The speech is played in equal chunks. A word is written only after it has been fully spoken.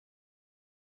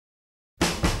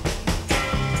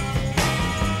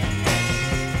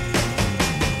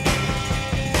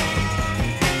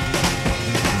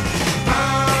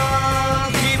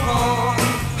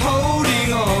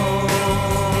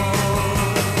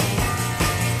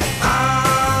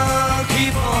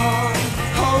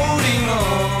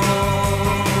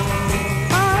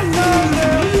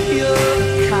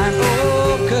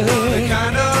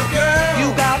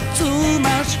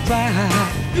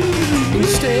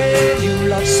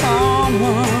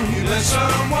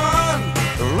someone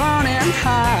running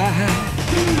high.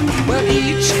 Well,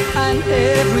 each and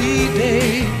every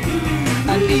day,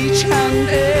 and each and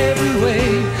every way,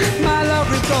 my love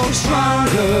will grow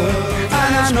stronger,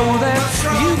 and I know that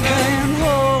you can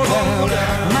hold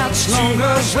out much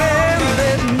longer. When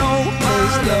there's no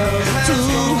place left to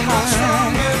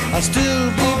hide, I'll still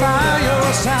be by your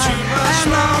side,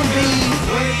 and I'll be,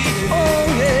 oh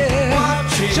yeah,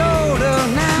 shoulder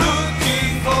now,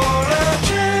 looking for a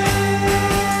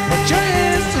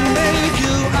chance to make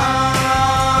you.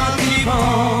 I'll keep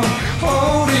on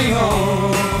holding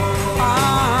on. I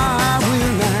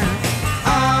will now.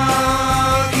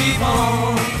 I'll keep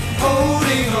on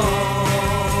holding on.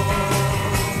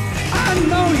 I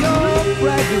know you're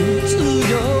bragging to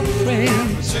your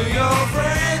friends,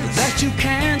 that you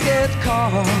can't get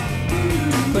caught.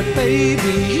 But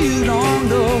baby, you don't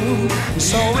know.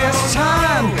 So it's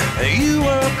time you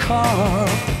were caught.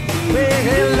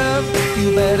 Well, love, you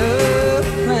better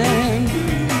plan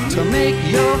to make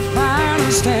your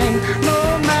final stand. No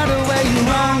matter where you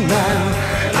run now,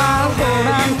 I'll hold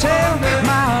on till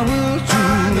my will to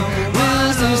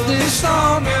resist this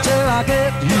thought till I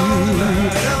get you.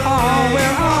 Oh,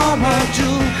 well, I want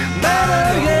you better,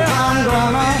 yeah, I'm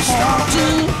gonna haunt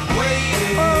you.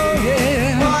 Oh,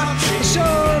 yeah,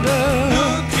 shoulder,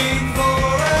 looking for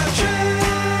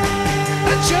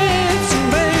a chance to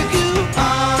make you.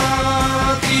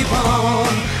 I'll keep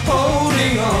on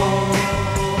holding on.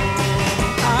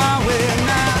 I will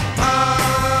not.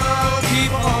 I'll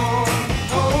keep on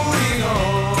holding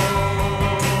on.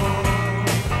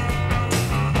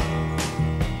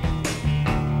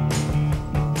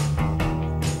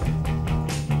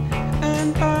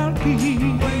 And I'll be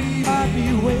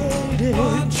waiting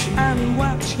and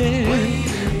watching.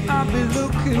 I'll be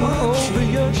looking over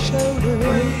your shoulder.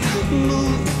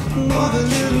 Move a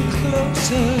little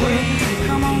closer.